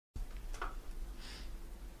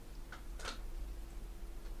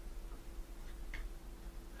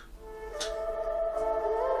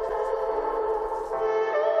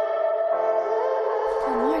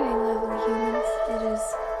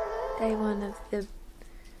the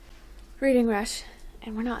reading rush,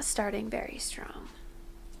 and we're not starting very strong.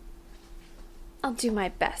 I'll do my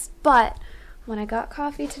best, but when I got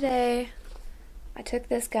coffee today, I took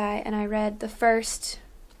this guy and I read the first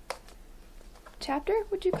chapter?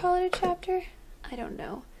 Would you call it a chapter? I don't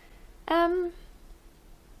know.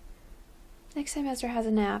 Next time Ezra has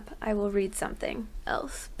a nap, I will read something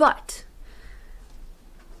else. But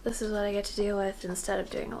this is what I get to deal with instead of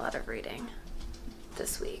doing a lot of reading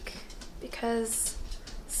this week. Because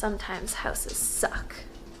sometimes houses suck.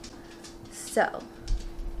 So,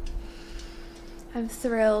 I'm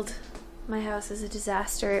thrilled. My house is a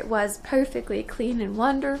disaster. It was perfectly clean and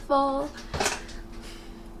wonderful.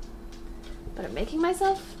 But I'm making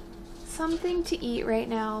myself something to eat right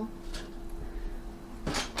now.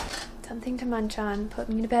 Something to munch on, put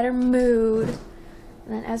me in a better mood. And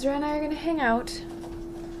then Ezra and I are going to hang out.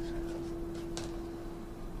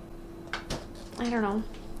 I don't know.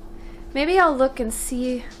 Maybe I'll look and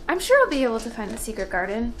see. I'm sure I'll be able to find The Secret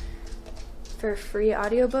Garden for a free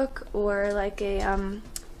audiobook or like a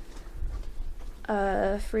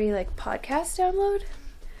free like podcast download.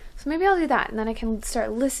 So maybe I'll do that and then I can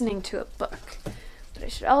start listening to a book. But I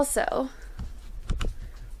should also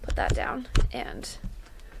put that down and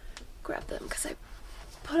grab them because I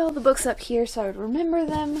put all the books up here so I would remember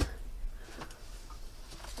them.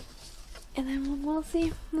 And then we'll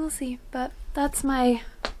see. But that's my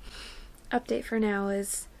update for now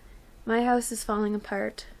is my house is falling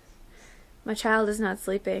apart. My child is not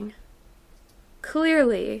sleeping.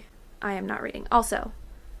 Clearly, I am not reading. Also,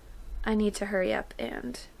 I need to hurry up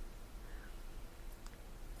and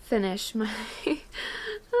finish my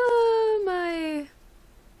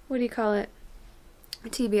what do you call it?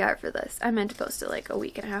 TBR for this. I meant to post it like a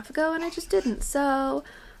week and a half ago and I just didn't. So,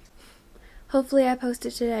 hopefully I post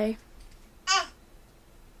it today.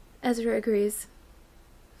 Ezra agrees.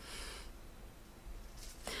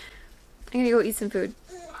 I'm gonna go eat some food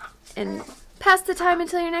and pass the time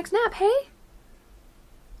until your next nap, hey?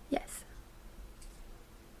 Yes.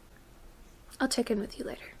 I'll check in with you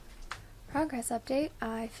later. Progress update.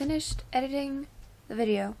 I finished editing the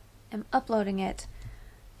video. I'm uploading it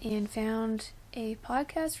and found a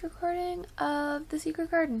podcast recording of The Secret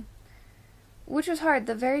Garden, which was hard.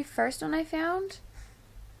 The very first one I found,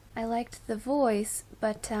 I liked the voice,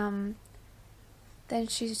 but then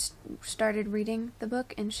she started reading the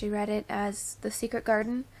book and she read it as The Secret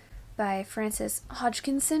Garden by Frances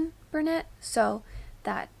Hodgkinson Burnett, so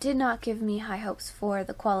that did not give me high hopes for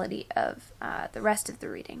the quality of the rest of the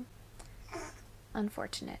reading.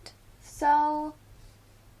 Unfortunate. So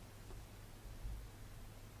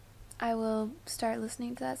I will start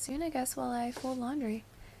listening to that soon, I guess, while I fold laundry,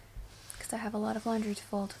 because I have a lot of laundry to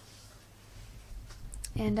fold.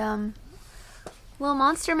 And little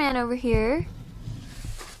monster man over here.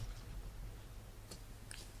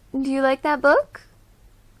 Do you like that book?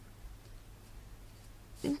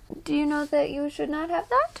 Do you know that you should not have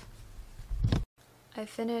that? I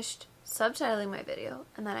finished subtitling my video,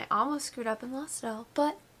 and then I almost screwed up and lost it all,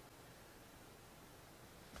 but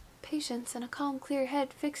patience and a calm, clear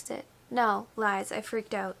head fixed it. No, lies, I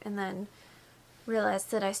freaked out and then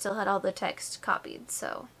realized that I still had all the text copied,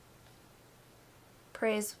 so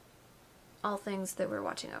praise all things that were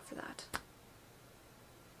watching out for that.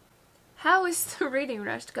 How is the reading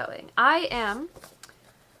rush going? I am,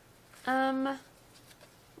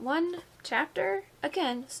 one chapter,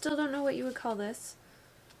 again, still don't know what you would call this,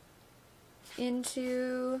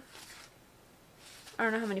 into, I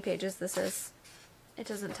don't know how many pages this is. It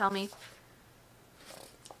doesn't tell me.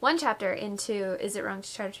 One chapter into Is It Wrong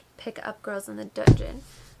to Try to Pick Up Girls in the Dungeon?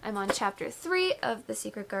 I'm on chapter 3 of The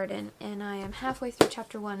Secret Garden, and I am halfway through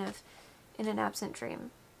chapter 1 of In an Absent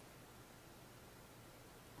Dream.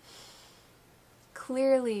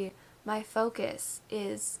 Clearly, my focus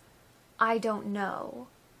is I don't know.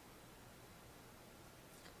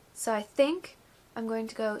 So I think I'm going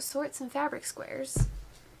to go sort some fabric squares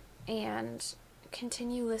and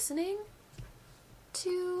continue listening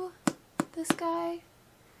to this guy.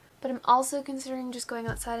 But I'm also considering just going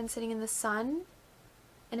outside and sitting in the sun.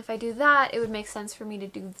 And if I do that, it would make sense for me to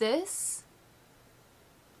do this.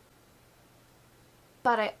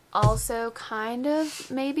 But I also kind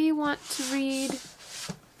of maybe want to read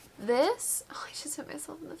this. Oh, I just hit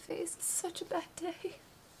myself in the face. It's such a bad day.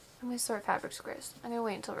 I'm going to sort fabric squares. I'm going to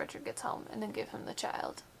wait until Richard gets home and then give him the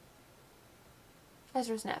child.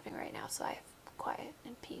 Ezra's napping right now, so I have quiet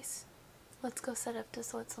and peace. Let's go set up to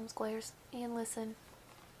sort some squares and listen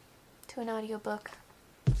to an audiobook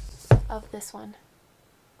of this one.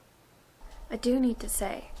 I do need to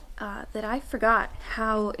say that I forgot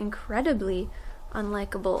how incredibly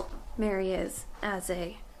unlikable Mary is as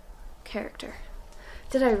a character.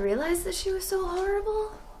 Did I realize that she was so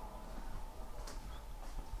horrible?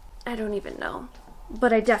 I don't even know.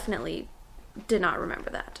 But I definitely did not remember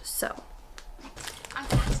that, so. I'm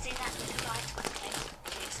glad to see that little light quickly,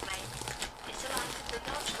 he explained. It's the light of the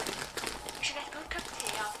lodge room. We should have a good cup of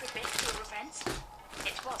tea after a bit for your friends.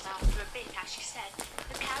 It was after a bit, as she said.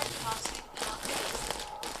 The carriage passed through the park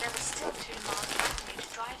gates. There was still 2 miles of avenue to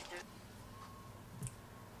drive through.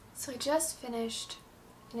 So I just finished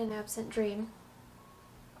In an Absent Dream.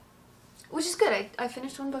 Which is good. I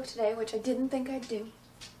finished one book today, which I didn't think I'd do.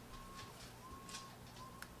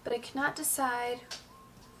 But I cannot decide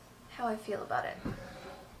how I feel about it.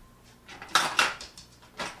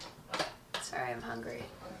 Sorry, I'm hungry.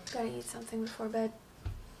 Gotta eat something before bed.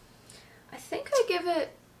 I think I give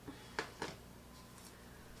it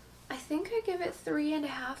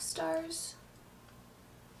 3.5 stars.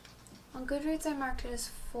 On Goodreads I marked it as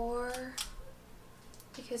 4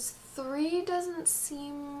 because 3 doesn't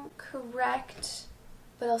seem correct,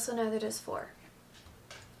 but also neither does 4.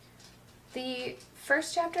 The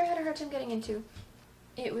first chapter I had a hard time getting into.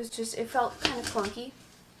 It felt kind of clunky.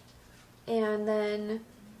 And then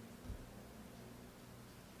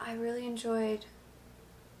I really enjoyed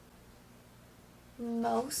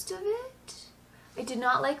most of it. I did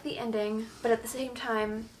not like the ending, but at the same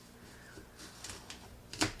time,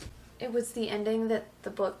 it was the ending that the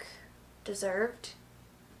book deserved,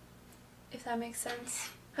 if that makes sense.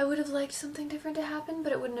 I would have liked something different to happen,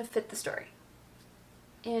 but it wouldn't have fit the story.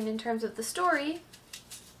 And in terms of the story,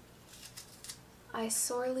 I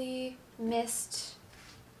sorely missed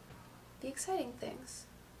the exciting things.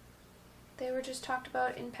 They were just talked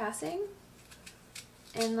about in passing,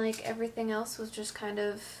 and like everything else was just kind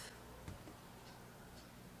of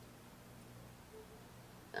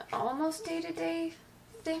almost day-to-day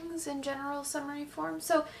things in general summary form.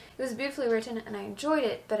 So it was beautifully written and I enjoyed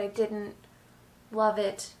it, but I didn't love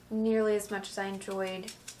it nearly as much as I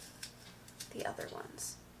enjoyed the other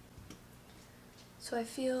ones. So I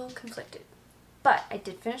feel conflicted. But I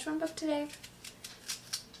did finish one book today,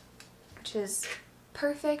 which is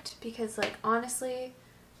perfect because, like, honestly,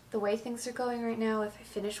 the way things are going right now, if I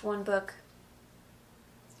finish one book,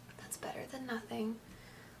 that's better than nothing.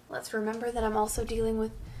 Let's remember that I'm also dealing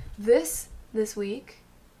with this week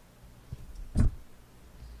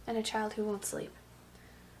and a child who won't sleep.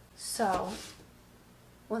 So,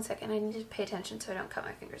 one second, I need to pay attention so I don't cut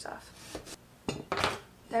my fingers off.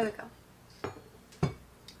 There we go.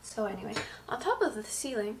 So anyway, on top of the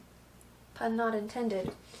ceiling, pun not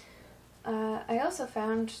intended, I also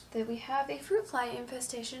found that we have a fruit fly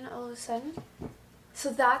infestation all of a sudden.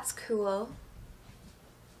 So that's cool.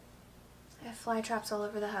 I have fly traps all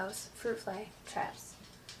over the house, fruit fly traps.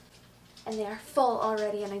 And they are full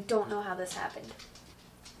already and I don't know how this happened.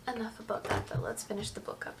 Enough about that though, let's finish the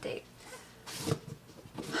book update.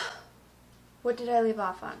 What did I leave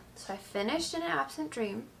off on? So I finished In an Absent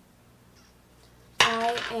Dream.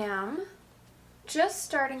 I am just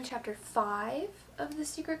starting chapter 5 of The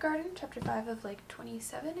Secret Garden. Chapter 5 of like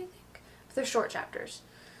 27, I think. But they're short chapters.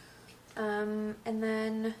 And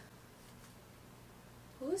then,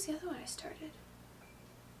 what was the other one I started?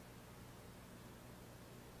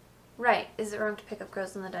 Right, Is It Wrong to Pick Up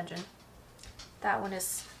Girls in the Dungeon? That one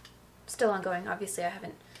is still ongoing. Obviously I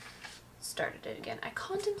haven't started it again. I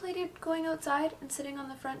contemplated going outside and sitting on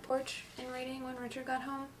the front porch and reading when Richard got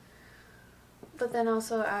home. But then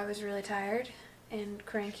also I was really tired and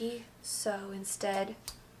cranky, so instead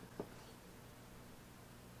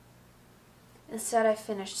I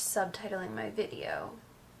finished subtitling my video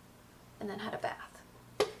and then had a bath.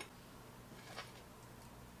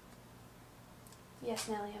 Yes,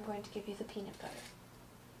 Nellie, I'm going to give you the peanut butter.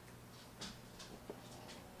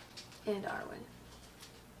 And Arwen.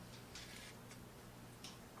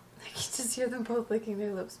 I can just hear them both licking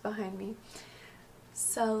their lips behind me.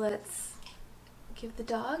 So let's give the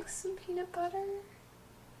dog some peanut butter.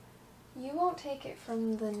 You won't take it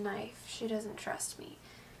from the knife. She doesn't trust me.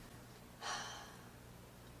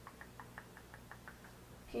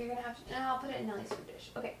 You're gonna have to, no, I'll put it in Nellie's food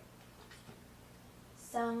dish. Okay.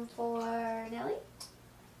 Some for Nellie.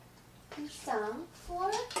 And some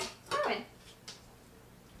for Arwen.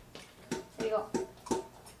 There you go.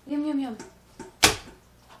 Yum, yum, yum.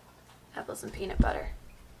 Apples and peanut butter.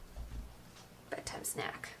 Bedtime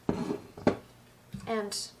snack.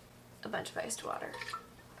 And a bunch of iced water.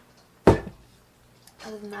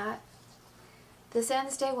 Other than that, this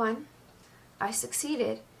ends day 1. I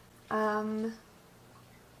succeeded.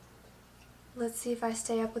 Let's see if I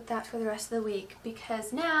stay up with that for the rest of the week,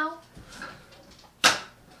 because now I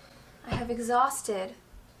have exhausted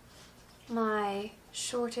my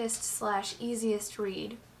shortest / easiest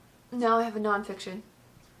read Now I have a nonfiction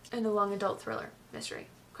and a long adult thriller mystery.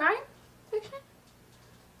 Crime fiction?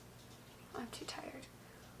 I'm too tired.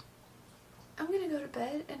 I'm gonna go to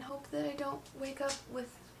bed and hope that I don't wake up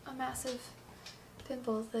with a massive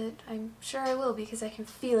pimple that I'm sure I will because I can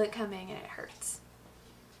feel it coming and it hurts.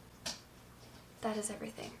 That is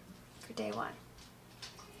everything for day 1.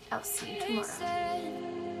 I'll see you tomorrow.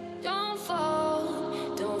 Don't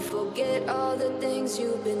fall, don't forget all the things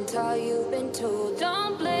you've been taught, you've been told.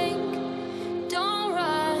 Don't blink, don't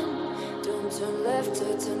run, don't turn left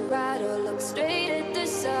or turn right or look straight at the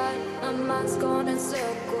sun. My mind's going in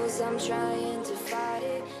circles, I'm trying to fight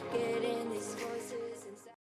it.